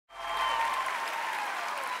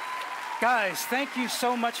Guys, thank you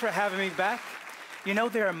so much for having me back. You know,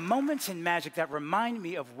 there are moments in magic that remind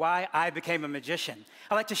me of why I became a magician.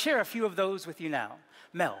 I'd like to share a few of those with you now.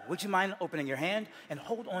 Mel, would you mind opening your hand and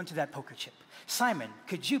hold on to that poker chip? Simon,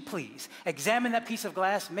 could you please examine that piece of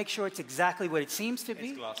glass, make sure it's exactly what it seems to be?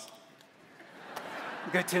 It's glass.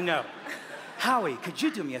 Good to know. Howie, could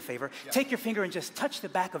you do me a favor? Yeah. Take your finger and just touch the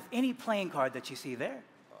back of any playing card that you see there.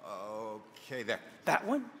 Okay, there. That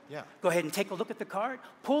one? Yeah. Go ahead and take a look at the card.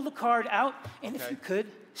 Pull the card out, and if you could,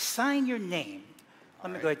 sign your name.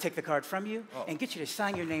 Let me go ahead and take the card from you and get you to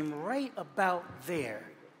sign your name right about there.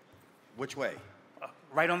 Which way?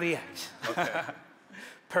 Right on the X. Okay.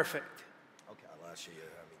 Perfect. Okay, I'll ask you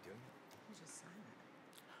how we do. Just sign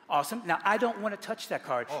it. Awesome. Now, I don't want to touch that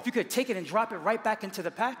card. If you could take it and drop it right back into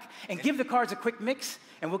the pack and give the cards a quick mix,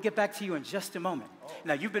 and we'll get back to you in just a moment.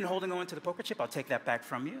 Now, you've been holding on to the poker chip. I'll take that back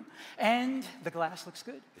from you. And the glass looks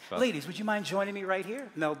good. Ladies, would you mind joining me right here?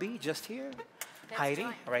 Mel B, just here. Heidi,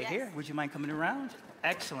 right here. Would you mind coming around?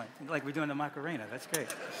 Excellent. Like we're doing the Macarena. That's great.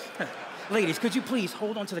 Ladies, could you please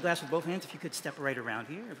hold onto the glass with both hands? If you could step right around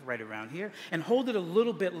here, and hold it a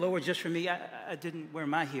little bit lower just for me. I didn't wear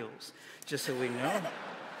my heels, just so we know.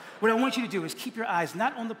 What I want you to do is keep your eyes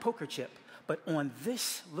not on the poker chip, but on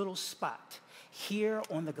this little spot here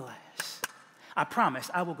on the glass. I promise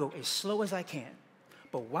I will go as slow as I can,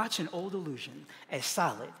 but watch an old illusion as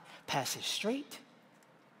solid passes straight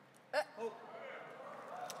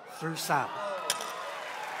through solid.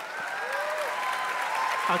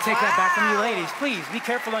 I'll take that back from you, ladies. Please, be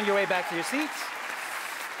careful on your way back to your seats.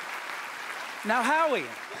 Now, Howie,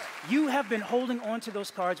 you have been holding on to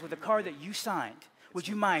those cards with a card that you signed. Would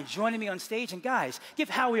you mind joining me on stage? And guys, give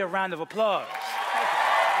Howie a round of applause.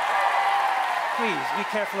 Please, be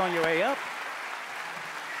careful on your way up.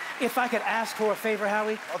 If I could ask for a favor,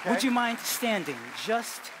 Howie, would you mind standing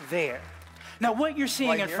just there? Now, what you're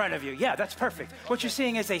seeing in front of you, yeah, that's perfect. What you're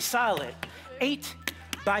seeing is a solid 8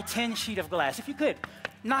 by 10 sheet of glass. If you could,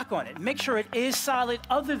 knock on it. Make sure it is solid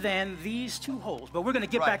other than these two holes. But we're going to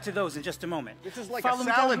get back to those in just a moment. This is like a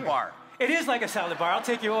salad bar. It is like a salad bar. I'll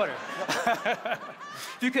take your order.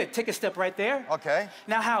 If you could, take a step right there. Okay.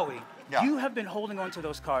 Now, Howie, you have been holding on to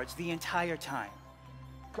those cards the entire time.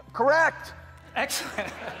 Correct.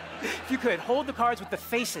 Excellent. If you could, hold the cards with the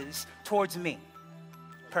faces towards me.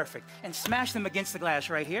 Perfect. And smash them against the glass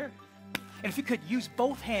right here. And if you could, use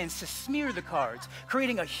both hands to smear the cards,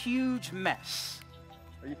 creating a huge mess.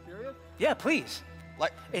 Are you serious? Yeah, please.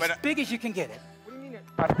 Like, as big as you can get it. What do you mean it?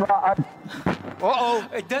 Uh-oh.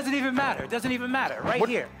 It doesn't even matter. It doesn't even matter. Right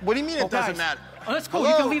here. What do you mean it doesn't matter? Oh, that's cool.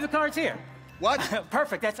 You can leave the cards here. What?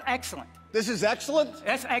 Perfect. That's excellent. This is excellent?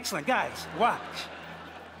 That's excellent. Guys, watch.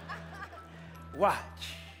 Watch.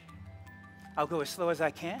 I'll go as slow as I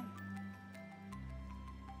can.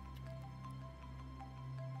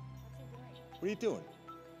 What are you doing?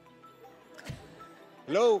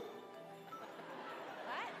 Hello? What?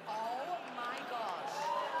 Oh my gosh.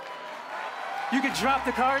 You can drop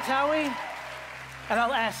the cards, Howie, and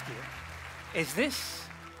I'll ask you, is this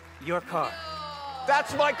your card? No.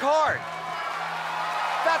 That's my card.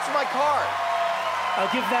 That's my card.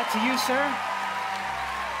 I'll give that to you, sir.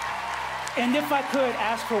 And if I could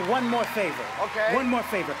ask for one more favor. Okay. One more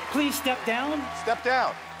favor. Please step down. Step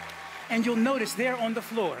down. And you'll notice there on the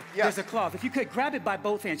floor, there's a cloth. If you could, grab it by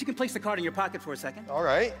both hands. You can place the card in your pocket for a second. All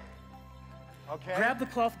right. Okay. Grab the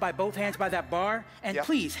cloth by both hands by that bar, and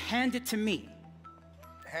please hand it to me.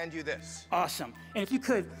 Hand you this. Awesome. And if you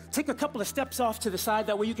could, take a couple of steps off to the side,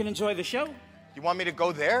 that way you can enjoy the show. You want me to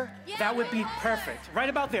go there? Yeah, that would be perfect. Right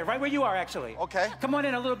about there, right where you are, actually. Okay. Come on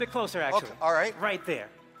in a little bit closer, actually. Okay. All right. Right there.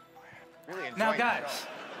 Really enjoying now, guys,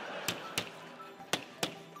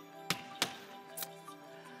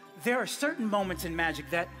 there are certain moments in magic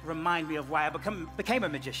that remind me of why I became a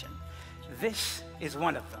magician. This is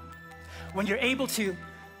one of them. When you're able to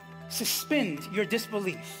suspend your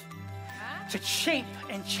disbelief, to shape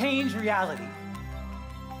and change reality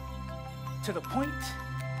to the point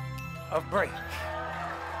of break.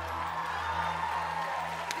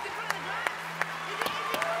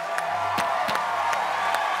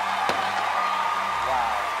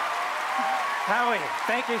 Howie,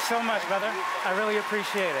 thank you so much, brother. I really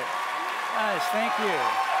appreciate it. Nice, thank you.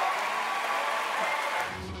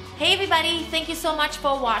 Hey everybody, thank you so much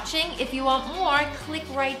for watching. If you want more, click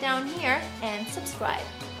right down here and subscribe.